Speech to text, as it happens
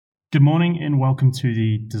Good morning and welcome to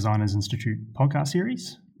the Designers Institute podcast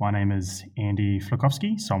series. My name is Andy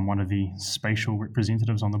Flakowski, so I'm one of the spatial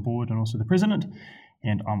representatives on the board and also the president,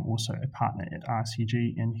 and I'm also a partner at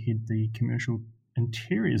RCG and head the commercial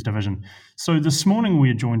interiors division. So this morning we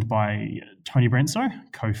are joined by Toni Branso,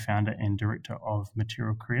 co-founder and director of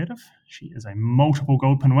Material Creative. She is a multiple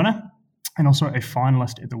Goldpin winner and also a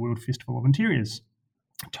finalist at the World Festival of Interiors.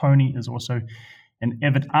 Toni is also an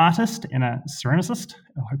avid artist and a ceramicist.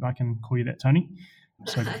 I hope I can call you that, Toni.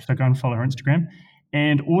 So go and follow her Instagram.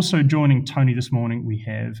 And also joining Toni this morning, we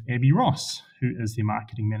have Abby Ross, who is the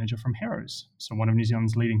marketing manager from Harrows. So one of New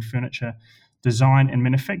Zealand's leading furniture design and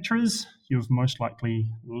manufacturers. You've most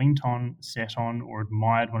likely leant on, sat on, or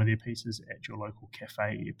admired one of their pieces at your local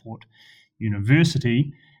cafe, airport,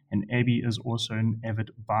 university. And Abby is also an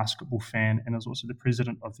avid basketball fan and is also the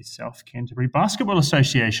president of the South Canterbury Basketball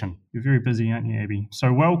Association. You're very busy, aren't you, Abby?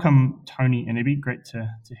 So welcome, Toni and Abby. Great to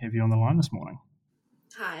have you on the line this morning.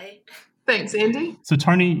 Hi. Thanks, Andy. So,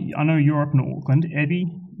 Toni, I know you're up in Auckland.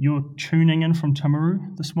 Abby, you're tuning in from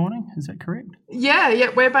Timaru this morning. Is that correct? Yeah,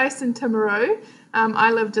 we're based in Timaru.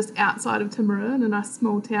 I live just outside of Timaru in a nice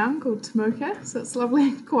small town called Temuka, so it's lovely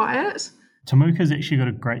and quiet. Temuka's actually got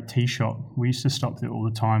a great tea shop. We used to stop there all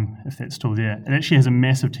the time, if that's still there. It actually has a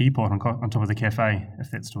massive teapot on top of the cafe, if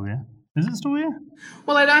that's still there. Is it still there?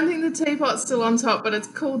 Well, I don't think the teapot's still on top, but it's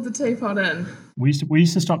called the Teapot Inn. We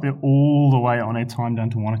used to stop there all the way on our time down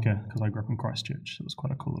to Wanaka because I grew up in Christchurch. So it was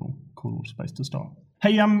quite a cool little space to stop.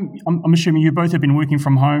 Hey, I'm assuming you both have been working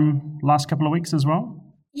from home last couple of weeks as well?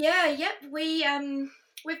 Yep.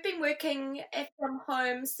 We've been working from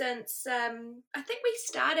home since, I think we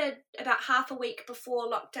started about half a week before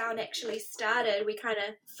lockdown actually started. We kind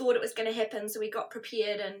of thought it was going to happen, so we got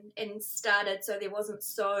prepared and started, so there wasn't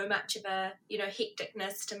so much of a,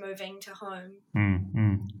 hecticness to moving to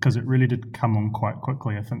home. Because it really did come on quite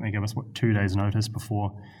quickly. I think they gave us, 2 days notice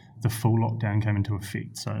before the full lockdown came into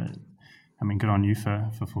effect. So, good on you for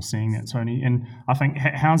foreseeing that, Toni. And I think,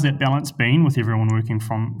 how's that balance been with everyone working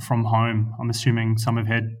from home? I'm assuming some have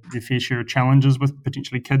had their fair share of challenges with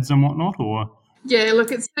potentially kids and whatnot, or? Yeah,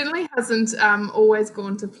 look, it certainly hasn't always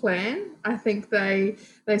gone to plan. I think they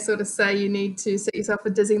sort of say you need to set yourself a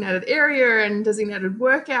designated area and designated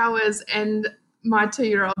work hours, and my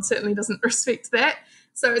 2-year-old certainly doesn't respect that.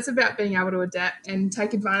 So it's about being able to adapt and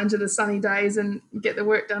take advantage of the sunny days and get the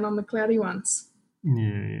work done on the cloudy ones.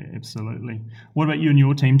 Yeah, absolutely. What about you and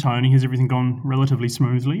your team, Toni? Has everything gone relatively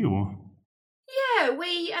smoothly, or? Yeah,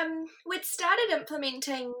 we'd started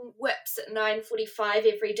implementing WIPs at 9:45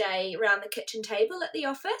 every day around the kitchen table at the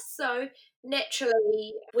office. So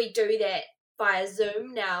naturally, we do that via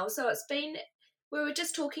Zoom now. So we were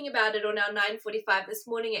just talking about it on our 9:45 this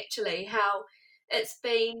morning, actually, how it's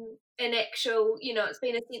been it's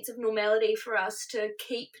been a sense of normality for us to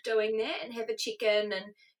keep doing that and have a check-in,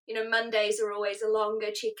 and Mondays are always a longer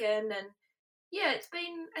check-in, and I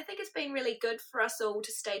think it's been really good for us all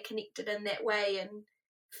to stay connected in that way and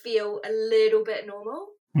feel a little bit normal.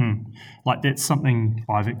 Like, that's something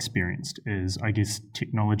I've experienced is, I guess,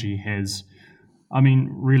 technology has,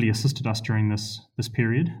 really assisted us during this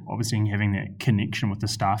period. Obviously, having that connection with the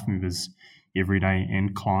staff members every day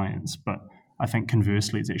and clients, but I think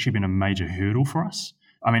conversely, it's actually been a major hurdle for us.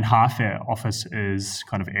 Half our office is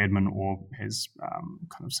kind of admin or has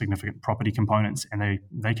kind of significant property components, and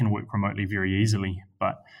they can work remotely very easily.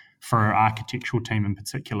 But for our architectural team in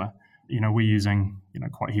particular, we're using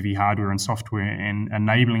quite heavy hardware and software, and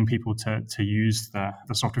enabling people to use the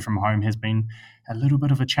software from home has been a little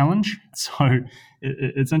bit of a challenge. So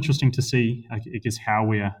it's interesting to see, I guess, how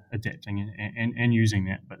we're adapting and using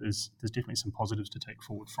that. But there's definitely some positives to take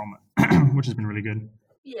forward from it, which has been really good.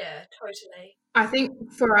 Yeah, totally. I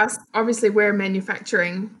think for us, obviously we're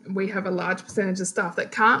manufacturing. We have a large percentage of staff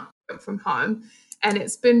that can't work from home. And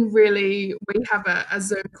it's been we have a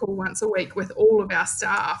Zoom call once a week with all of our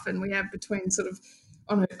staff, and we have between sort of,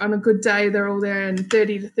 on a good day, they're all there, and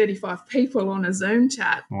 30 to 35 people on a Zoom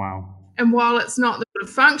chat. Wow. And while it's not the sort of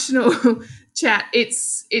functional chat,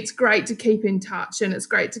 it's great to keep in touch, and it's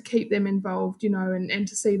great to keep them involved, and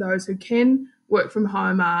to see those who can work from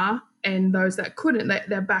home and those that couldn't,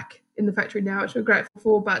 they're back in the factory now, which we're grateful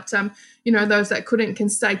for. But, those that couldn't can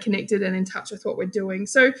stay connected and in touch with what we're doing.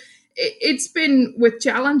 So it's been with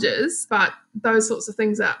challenges, but those sorts of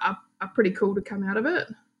things are pretty cool to come out of it.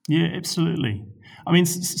 Yeah, absolutely.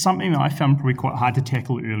 Something that I found probably quite hard to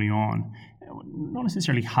tackle early on, not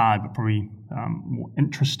necessarily hard, but probably more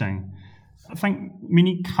interesting. I think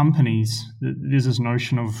many companies, there's this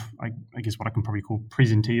notion of, I guess, what I can probably call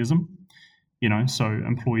presenteeism. So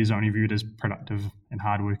employees are only viewed as productive and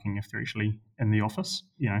hardworking if they're actually in the office,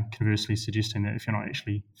 conversely suggesting that if you're not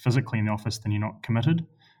actually physically in the office, then you're not committed.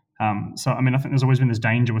 I think there's always been this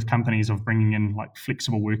danger with companies of bringing in like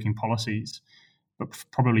flexible working policies, but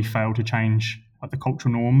probably fail to change like the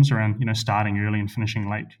cultural norms around, starting early and finishing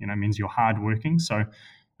late, means you're hardworking. So,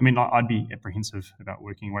 I'd be apprehensive about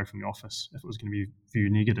working away from the office if it was going to be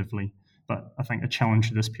viewed negatively. But I think a challenge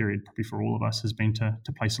to this period, probably for all of us, has been to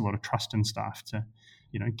place a lot of trust in staff to,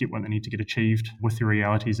 get what they need to get achieved with the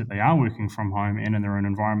realities that they are working from home and in their own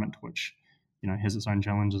environment, which, has its own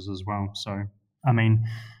challenges as well. So,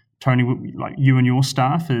 Tony, like you and your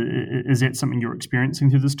staff, is that something you're experiencing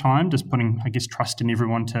through this time? Just putting, I guess, trust in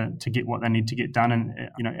everyone to get what they need to get done, and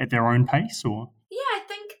at their own pace, or? Yeah, I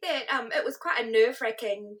think that it was quite a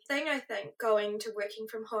nerve-wracking thing. I think going to working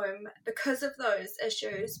from home because of those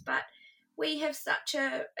issues, but we have such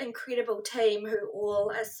an incredible team who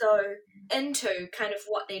all are so into kind of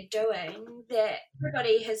what they're doing that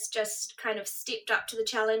everybody has just kind of stepped up to the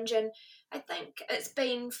challenge. And I think it's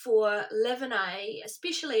been for Liv and I,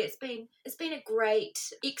 especially, it's been a great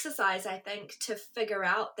exercise, I think, to figure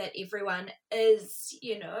out that everyone is,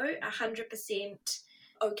 100%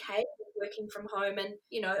 okay with working from home. And,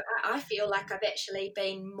 I feel like I've actually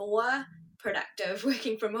been more productive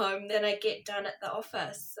working from home than I get done at the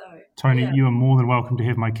office. So Tony, You are more than welcome to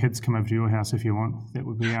have my kids come over to your house if you want. That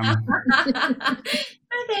would be No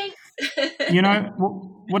thanks.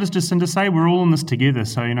 What does Jacinda say? We're all in this together,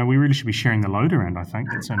 so we really should be sharing the load around. I think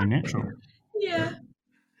that's only natural. Yeah,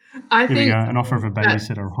 I think we go, an offer of a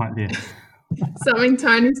babysitter right there. Something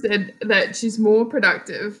Tony said that she's more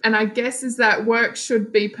productive, and I guess is that work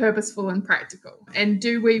should be purposeful and practical. And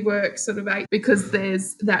do we work sort of 8 because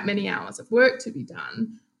there's that many hours of work to be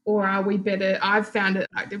done, or are we better? I've found it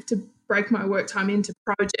active to break my work time into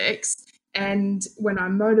projects, and when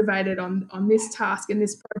I'm motivated on this task and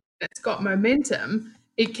this project that's got momentum,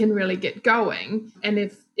 it can really get going. And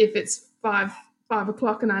if it's 5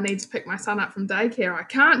 o'clock and I need to pick my son up from daycare, I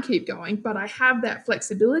can't keep going, but I have that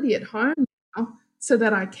flexibility at home now so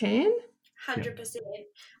that I can. 100%.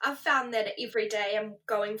 I've found that every day I'm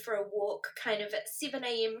going for a walk kind of at 7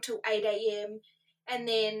 a.m. to 8 a.m. and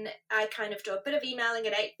then I kind of do a bit of emailing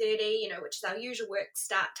at 8:30, which is our usual work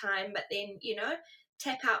start time, but then,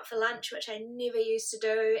 tap out for lunch, which I never used to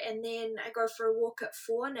do, and then I go for a walk at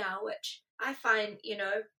 4 now, which I find,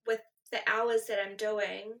 with the hours that I'm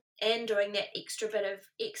doing and doing that extra bit of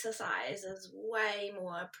exercise is way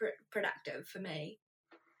more productive for me.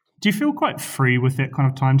 Do you feel quite free with that kind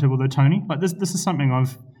of timetable though, Tony? Like this is something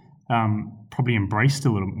I've probably embraced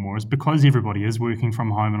a little bit more, is because everybody is working from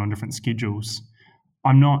home and on different schedules.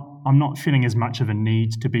 I'm not feeling as much of a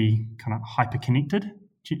need to be kind of hyper connected.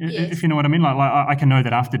 Yes. If you know what I mean. Like I can know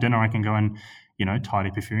that after dinner I can go and tidy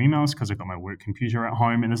up a few emails because I've got my work computer at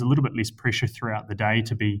home, and there's a little bit less pressure throughout the day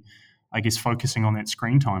to be, I guess, focusing on that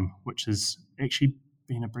screen time, which has actually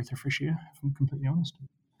been a breath of fresh air, if I'm completely honest.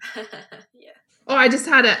 Yeah. Oh, I just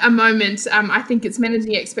had a moment. I think it's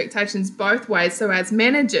managing expectations both ways. So as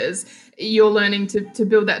managers, you're learning to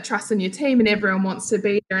build that trust in your team, and everyone wants to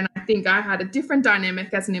be there. And I think I had a different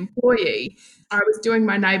dynamic as an employee. I was doing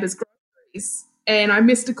my neighbour's groceries and I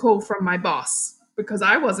missed a call from my boss because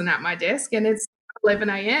I wasn't at my desk, and it's 11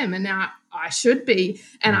 a.m. and now I should be.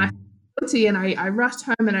 And I rushed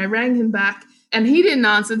home and I rang him back, and he didn't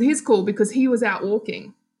answer his call because he was out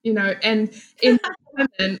walking, and in that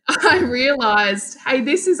moment I realized, hey,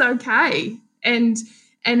 this is okay. And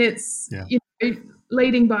it's,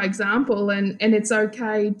 leading by example, and it's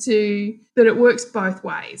okay that it works both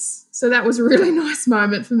ways. So that was a really nice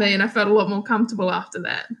moment for me, and I felt a lot more comfortable after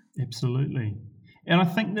that. Absolutely. And I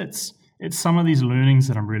think it's some of these learnings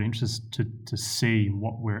that I'm really interested to see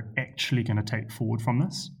what we're actually going to take forward from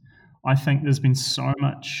this. I think there's been so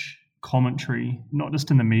much commentary, not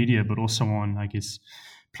just in the media, but also on, I guess,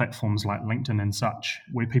 platforms like LinkedIn and such,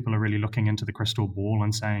 where people are really looking into the crystal ball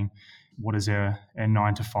and saying, what is our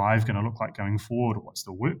 9 to 5 going to look like going forward? What's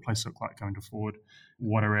the workplace look like going forward?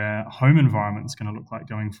 What are our home environments going to look like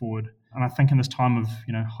going forward? And I think in this time of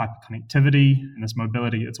hyperconnectivity and this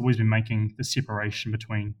mobility, it's always been making the separation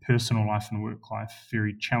between personal life and work life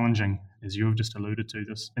very challenging, as you have just alluded to,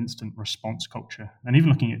 this instant response culture. And even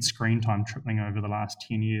looking at screen time tripling over the last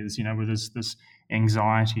 10 years, where there's this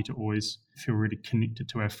anxiety to always feel really connected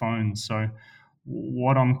to our phones. So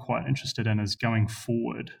what I'm quite interested in is going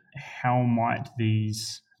forward, how might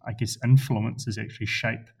these, I guess, influences actually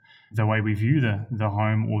shape the way we view the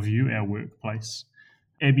home or view our workplace?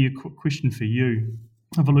 Abby, a quick question for you.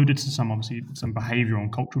 I've alluded to some behavioural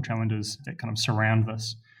and cultural challenges that kind of surround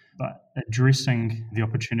this. but addressing the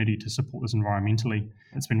opportunity to support this environmentally.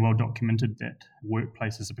 It's been well documented that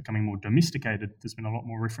workplaces are becoming more domesticated. There's been a lot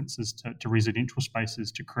more references to residential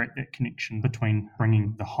spaces to create that connection between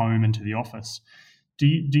bringing the home into the office. Do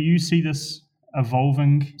you see this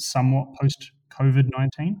evolving somewhat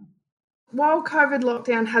post-COVID-19? While COVID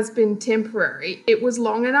lockdown has been temporary, it was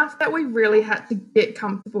long enough that we really had to get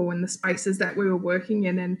comfortable in the spaces that we were working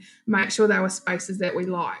in and make sure they were spaces that we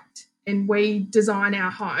liked. And we design our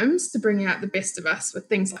homes to bring out the best of us with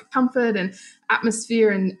things like comfort and atmosphere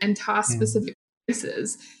and task-specific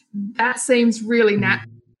spaces. That seems really natural.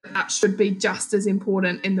 That should be just as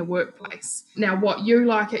important in the workplace. Now, what you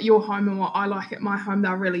like at your home and what I like at my home,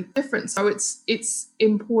 they're really different. So it's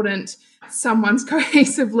important someone's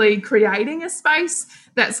cohesively creating a space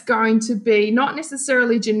that's going to be not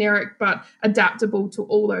necessarily generic, but adaptable to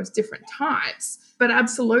all those different types. But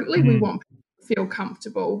absolutely, we want people to feel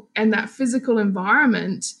comfortable. And that physical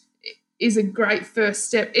environment is a great first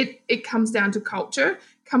step. It comes down to culture,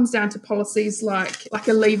 comes down to policies like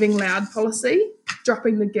a leaving loud policy,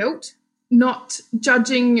 dropping the guilt, not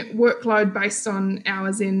judging workload based on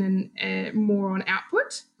hours in and more on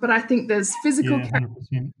output. But I think there's physical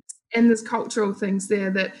and there's cultural things there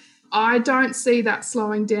that I don't see that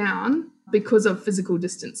slowing down because of physical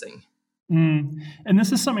distancing. And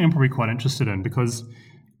this is something I'm probably quite interested in, because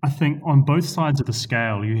I think on both sides of the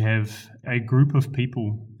scale, you have a group of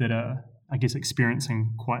people that are, I guess,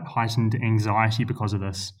 experiencing quite heightened anxiety because of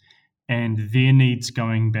this. And their needs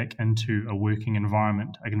going back into a working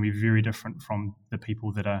environment are going to be very different from the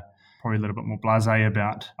people that are probably a little bit more blasé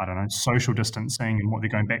about, I don't know, social distancing and what they're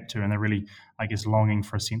going back to. And they're really, I guess, longing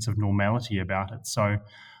for a sense of normality about it. So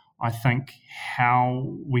I think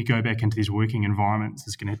how we go back into these working environments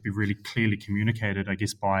is going to have to be really clearly communicated, I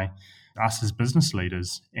guess, by us as business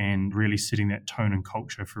leaders, and really setting that tone and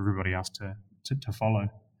culture for everybody else to follow.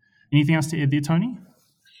 Anything else to add there, Tony?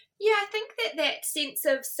 Yeah, I think that sense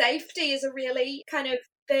of safety is a really kind of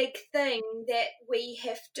big thing that we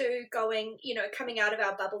have to coming out of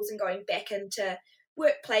our bubbles and going back into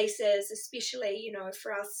workplaces, especially,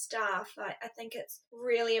 for our staff. I think it's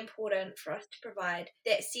really important for us to provide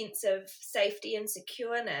that sense of safety and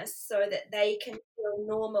secureness so that they can feel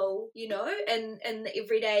normal, in the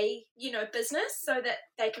everyday, business, so that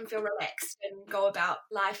they can feel relaxed and go about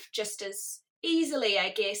life just as easily, I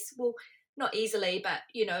guess. Well, not easily, but,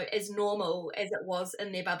 as normal as it was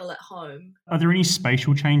in their bubble at home. Are there any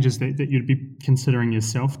spatial changes that you'd be considering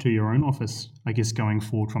yourself to your own office, I guess, going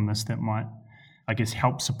forward from this that might, I guess,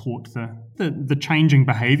 help support the changing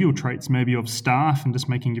behavioural traits maybe of staff and just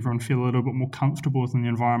making everyone feel a little bit more comfortable within the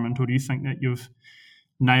environment? Or do you think that you've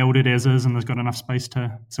nailed it as is and there's got enough space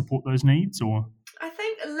to support those needs? Or I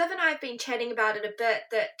think Liv and I have been chatting about it a bit,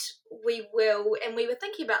 that we will, and we were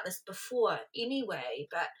thinking about this before anyway,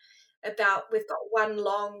 but we've got one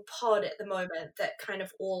long pod at the moment that kind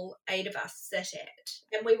of all 8 of us sit at,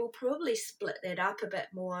 and we will probably split that up a bit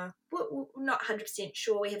more. We're not 100%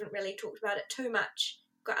 sure. We haven't really talked about it too much.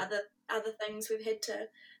 We've got other things we've had to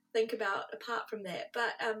think about apart from that.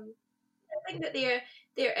 But I think that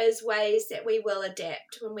there is ways that we will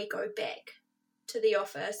adapt when we go back to the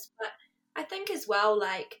office. But I think as well,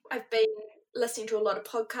 like, I've been listening to a lot of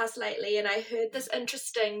podcasts lately, and I heard this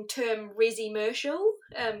interesting term, resi-mercial.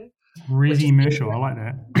 Resi-mercial, I like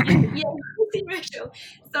that. Yeah, resi-mercial.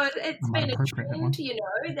 So it's been a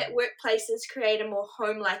trend, that workplaces create a more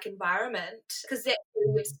home-like environment, because that's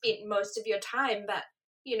where you've spent most of your time. But,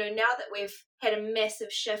 now that we've had a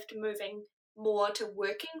massive shift moving more to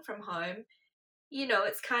working from home,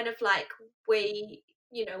 it's kind of like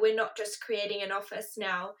we're not just creating an office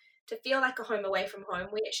now to feel like a home away from home.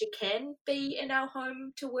 We actually can be in our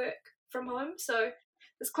home to work from home. So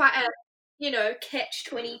there's quite a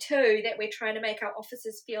catch-22 that we're trying to make our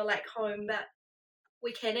offices feel like home, but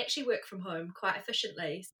we can actually work from home quite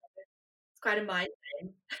efficiently. So it's quite a mind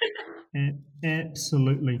game.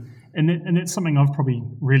 Absolutely. And that's something I've probably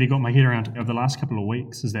really got my head around over the last couple of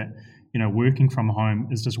weeks, is that, working from home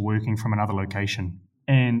is just working from another location.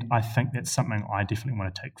 And I think that's something I definitely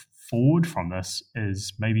want to take forward from this,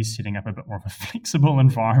 is maybe setting up a bit more of a flexible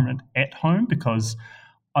environment at home, because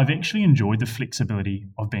I've actually enjoyed the flexibility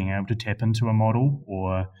of being able to tap into a model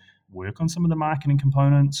or work on some of the marketing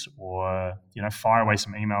components, or, fire away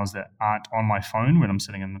some emails that aren't on my phone when I'm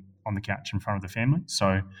sitting on the couch in front of the family.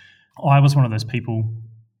 So I was one of those people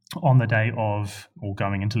on the day of, or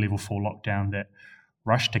going into level 4 lockdown, that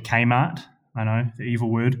rushed to Kmart, I know, the evil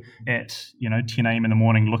word, at 10 a.m. in the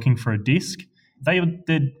morning looking for a desk.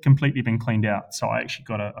 They'd completely been cleaned out. So I actually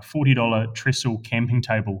got a $40 trestle camping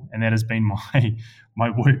table, and that has been my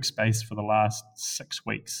workspace for the last 6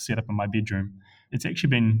 weeks, set up in my bedroom. it's actually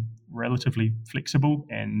been relatively flexible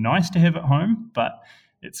and nice to have at home, but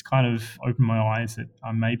it's kind of opened my eyes that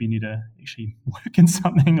I maybe need to actually work in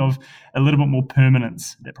something of a little bit more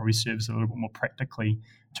permanence that probably serves a little bit more practically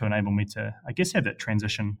to enable me to, I guess, have that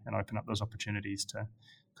transition and open up those opportunities to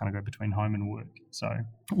kind of go between home and work. So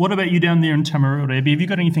what about you down there in Timaruta, Abby? Have you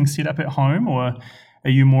got anything set up at home, or are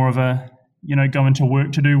you more of a, going to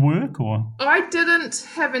work to do work? Or I didn't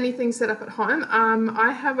have anything set up at home.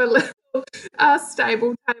 I have a little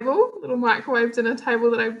stable table, little microwave dinner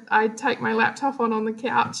table that I take my laptop on the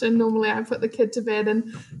couch, and normally I put the kid to bed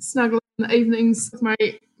and snuggle in the evenings with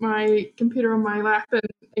my computer on my lap and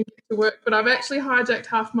get to work. But I've actually hijacked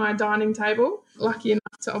half my dining table. Lucky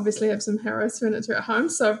enough to obviously have some Harris furniture at home,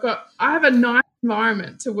 so I have a nice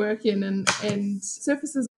environment to work in and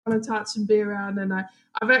surfaces I want to touch and be around. And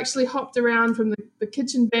I've actually hopped around from the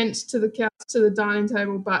kitchen bench to the couch to the dining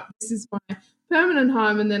table, but this is my permanent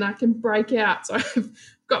home, and then I can break out. So I've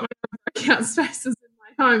got my breakout spaces in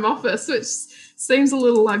my home office, which seems a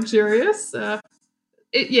little luxurious.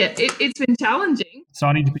 It's been challenging. So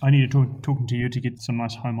I need to talking to you to get some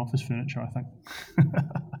nice home office furniture, I think.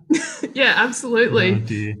 Yeah, absolutely. Oh,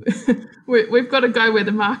 dear. We've got to go where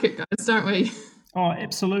the market goes, don't we? Oh,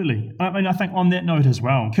 absolutely. I mean, I think on that note as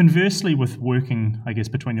well, conversely with working, I guess,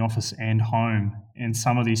 between the office and home in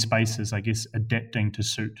some of these spaces, I guess, adapting to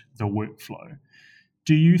suit the workflow,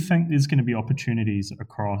 do you think there's going to be opportunities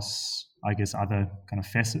across, I guess, other kind of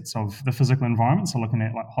facets of the physical environment? So looking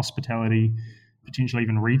at like hospitality, potentially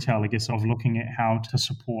even retail, I guess, of looking at how to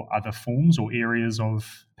support other forms or areas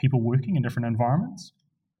of people working in different environments?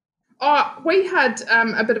 We had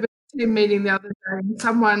a bit of a meeting the other day, and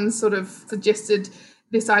someone sort of suggested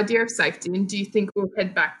this idea of safety, and do you think we'll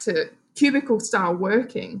head back to cubicle style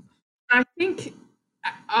working? I think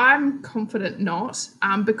I'm confident not,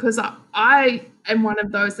 because I am one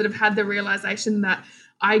of those that have had the realization that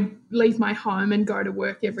I leave my home and go to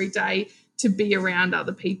work every day to be around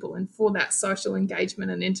other people and for that social engagement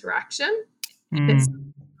and interaction. It's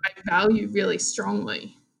something I value really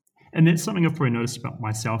strongly. And that's something I've probably noticed about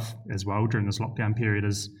myself as well during this lockdown period,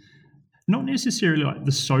 is not necessarily like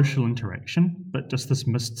the social interaction, but just this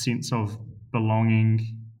missed sense of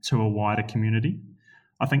belonging to a wider community.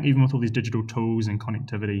 I think even with all these digital tools and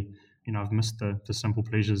connectivity, I've missed the simple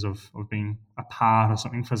pleasures of being a part of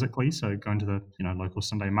something physically. So going to the local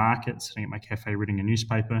Sunday market, sitting at my cafe reading a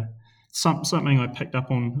newspaper. Something I picked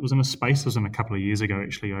up on, it was in a space, it was in a couple of years ago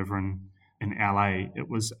actually over in LA. It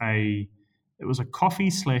was a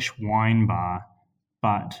coffee/wine bar,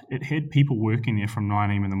 but it had people working there from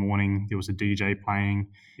 9 a.m. in the morning. There was a DJ playing.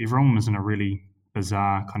 Everyone was in a really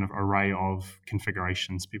bizarre kind of array of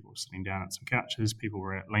configurations. People were sitting down at some couches, people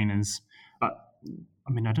were at leaners. But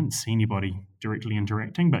I mean, I didn't see anybody directly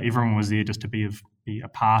interacting, but everyone was there just to be a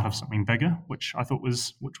part of something bigger, which I thought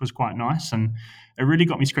was quite nice. And it really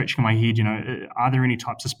got me scratching my head, are there any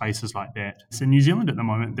types of spaces like that? It's in New Zealand at the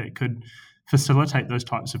moment that could facilitate those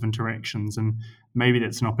types of interactions, and maybe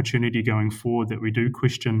that's an opportunity going forward that we do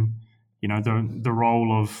question, the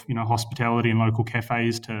role of hospitality and local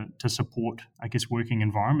cafes to support, I guess, working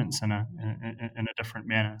environments in a different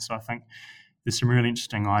manner. So I think there's some really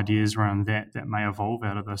interesting ideas around that may evolve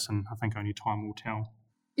out of this, and I think only time will tell.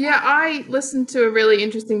 Yeah, I listened to a really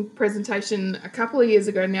interesting presentation a couple of years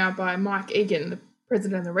ago now by Mike Egan, the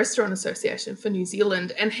president of the Restaurant Association for New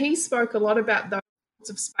Zealand, and he spoke a lot about those sorts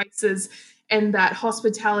of spaces and that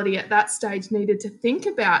hospitality at that stage needed to think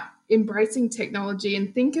about embracing technology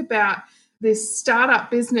and think about this startup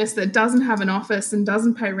business that doesn't have an office and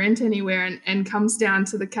doesn't pay rent anywhere and comes down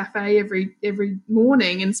to the cafe every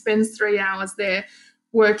morning and spends 3 hours there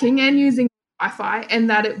working and using Wi-Fi, and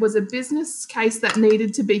that it was a business case that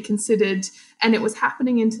needed to be considered, and it was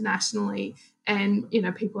happening internationally. And,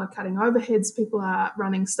 people are cutting overheads, people are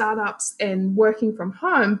running startups and working from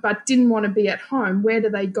home, but didn't want to be at home. Where do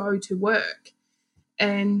they go to work?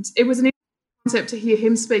 And it was an interesting concept to hear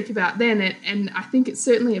him speak about then, and I think it's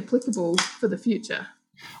certainly applicable for the future.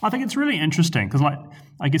 I think it's really interesting because,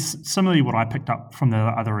 I guess similarly what I picked up from the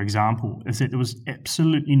other example is that there was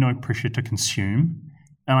absolutely no pressure to consume.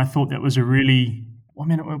 And I thought that was it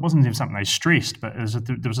wasn't even something they stressed, but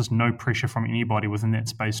there was just no pressure from anybody within that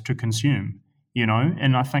space to consume,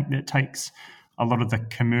 and I think that takes a lot of the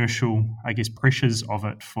commercial, I guess, pressures of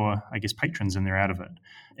it for, I guess, patrons, and they're out of it.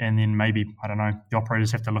 And then maybe, I don't know, the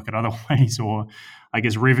operators have to look at other ways, or I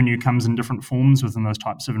guess revenue comes in different forms within those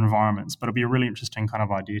types of environments. But it'll be a really interesting kind of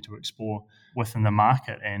idea to explore within the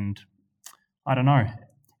market. And I don't know,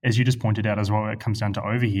 as you just pointed out as well, it comes down to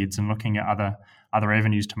overheads and looking at other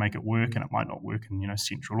avenues to make it work. And it might not work in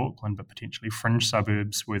central Auckland, but potentially fringe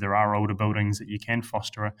suburbs where there are older buildings that you can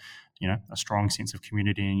foster a strong sense of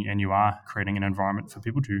community, and you are creating an environment for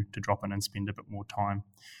people to drop in and spend a bit more time.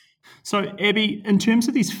 So, Abby, in terms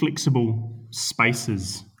of these flexible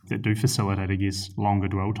spaces that do facilitate, I guess, longer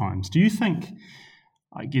dwell times, do you think,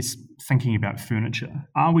 I guess, thinking about furniture,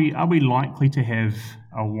 are we likely to have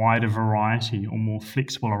a wider variety or more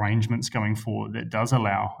flexible arrangements going forward that does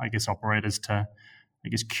allow, I guess, operators to, I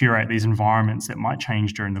guess, curate these environments that might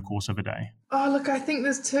change during the course of a day? Oh, look, I think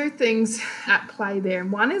there's two things at play there.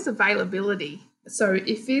 And one is availability. So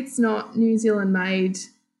if it's not New Zealand made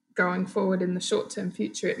going forward in the short-term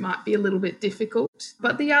future, it might be a little bit difficult.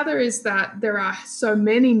 But the other is that there are so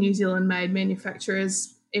many New Zealand-made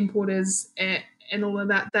manufacturers, importers, and all of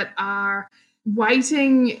that are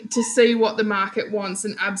waiting to see what the market wants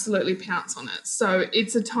and absolutely pounce on it. So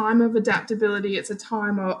it's a time of adaptability. It's a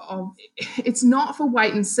time of it's not for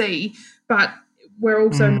wait and see, but we're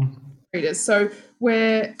also readers. So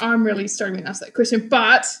I'm really struggling to ask that question.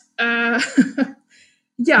 But I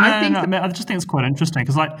just think it's quite interesting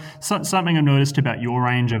because something I've noticed about your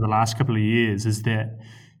range over the last couple of years is that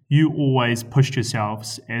you always pushed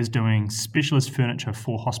yourselves as doing specialist furniture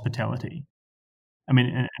for hospitality. I mean,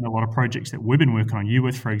 in a lot of projects that we've been working on you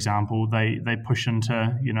with, for example, they push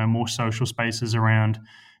into more social spaces around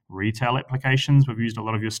retail applications. We've used a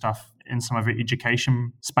lot of your stuff in some of your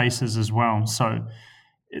education spaces as well. So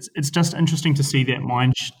it's just interesting to see that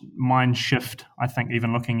mind shift. I think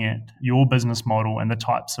even looking at your business model and the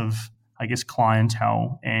types of, I guess,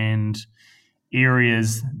 clientele and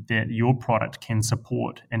areas that your product can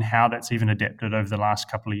support and how that's even adapted over the last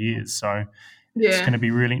couple of years. So it's going to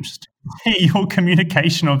be really interesting to see your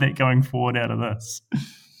communication of that going forward out of this.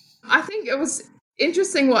 I think it was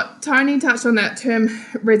interesting what Tony touched on, that term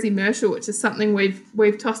resi-mercial, which is something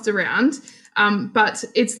we've tossed around. But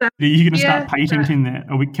it's that. Are you going to start patenting that?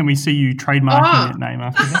 Or can we see you trademarking that name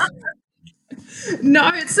after that? No,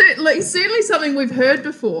 it's certainly something we've heard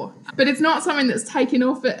before, but it's not something that's taken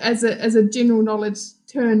off as a general knowledge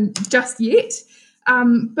term just yet.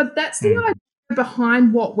 But that's the idea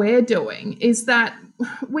behind what we're doing, is that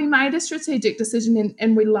we made a strategic decision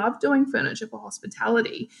and we love doing furniture for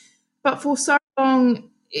hospitality. But for so long,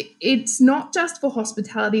 it's not just for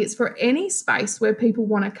hospitality, it's for any space where people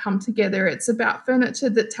want to come together. It's about furniture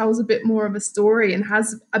that tells a bit more of a story and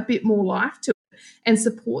has a bit more life to it and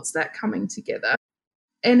supports that coming together.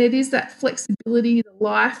 And it is that flexibility, the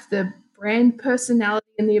life, the brand personality,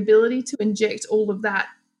 and the ability to inject all of that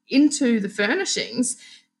into the furnishings.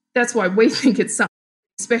 That's why we think it's something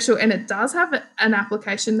special, and it does have an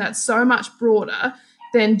application that's so much broader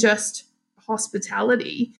than just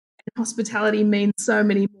hospitality. And hospitality means so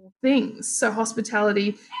many more things. So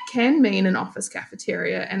hospitality can mean an office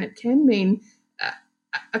cafeteria, and it can mean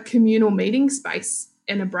a communal meeting space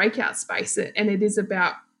and a breakout space, and it is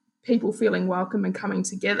about people feeling welcome and coming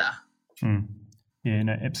together. Yeah,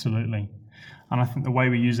 no, absolutely. And I think the way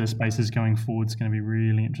we use those spaces going forward is going to be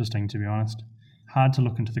really interesting, to be honest. Hard to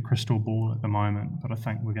look into the crystal ball at the moment, but I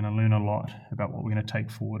think we're going to learn a lot about what we're going to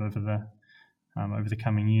take forward over the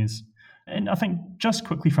coming years. And I think just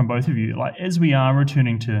quickly from both of you, like as we are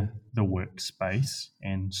returning to the workspace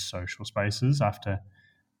and social spaces after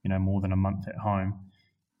more than a month at home,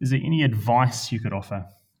 is there any advice you could offer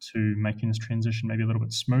to making this transition maybe a little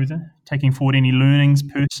bit smoother, taking forward any learnings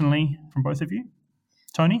personally from both of you?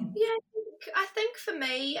 Tony? Yeah, I think for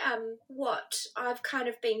me, what I've kind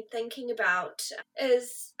of been thinking about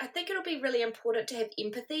is I think it'll be really important to have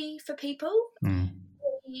empathy for people.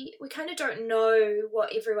 We kind of don't know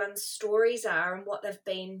what everyone's stories are and what they've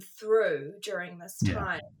been through during this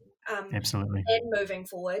time. Absolutely. And moving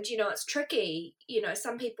forward, it's tricky.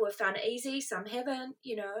 Some people have found it easy, some haven't,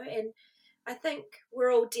 and I think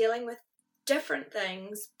we're all dealing with different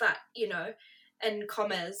things, but, in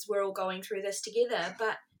commas, we're all going through this together.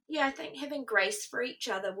 But yeah, I think having grace for each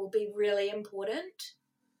other will be really important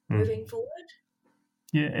moving forward.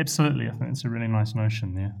 Yeah, absolutely. I think it's a really nice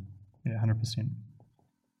notion there. Yeah, 100%.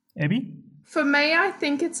 Abby? For me, I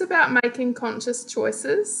think it's about making conscious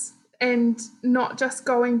choices and not just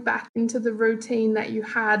going back into the routine that you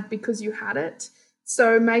had because you had it.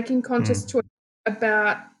 So making conscious choices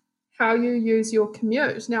about how you use your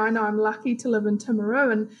commute. Now, I know I'm lucky to live in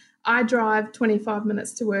Timaru and I drive 25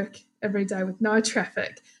 minutes to work every day with no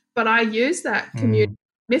traffic, but I use that commute.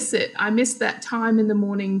 Miss it. I miss that time in the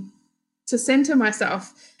morning to centre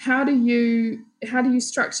myself. How do you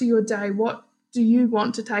structure your day? What do you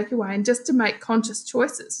want to take away? And just to make conscious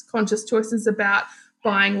choices about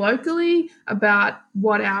buying locally, about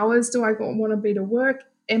what hours do I want to be to work,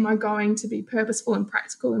 am I going to be purposeful and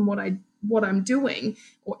practical in what I'm doing,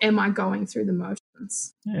 or am I going through the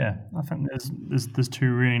motions? Yeah, I think there's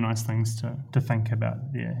two really nice things to think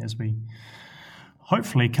about there as we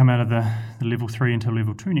hopefully come out of the level 3 into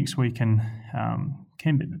level 2 next week and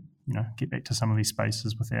can be, get back to some of these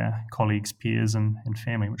spaces with our colleagues, peers, and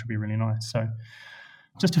family, which would be really nice. So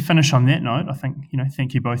just to finish on that note, I think,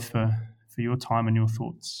 thank you both for your time and your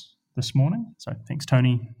thoughts this morning. So thanks,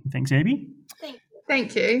 Tony. Thanks, Abby.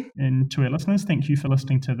 Thank you. And to our listeners, thank you for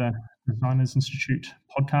listening to the Designers Institute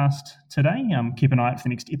podcast today. Keep an eye out for the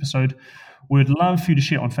next episode. We'd love for you to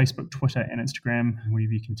share on Facebook, Twitter, and Instagram,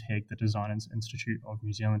 wherever you can tag the Designers Institute of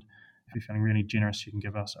New Zealand. If you're feeling really generous, you can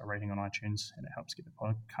give us a rating on iTunes, and it helps get the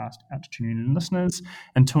podcast out to new listeners.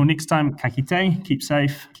 Until next time, ka kite, keep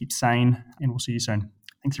safe, keep sane, and we'll see you soon.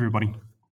 Thanks, everybody.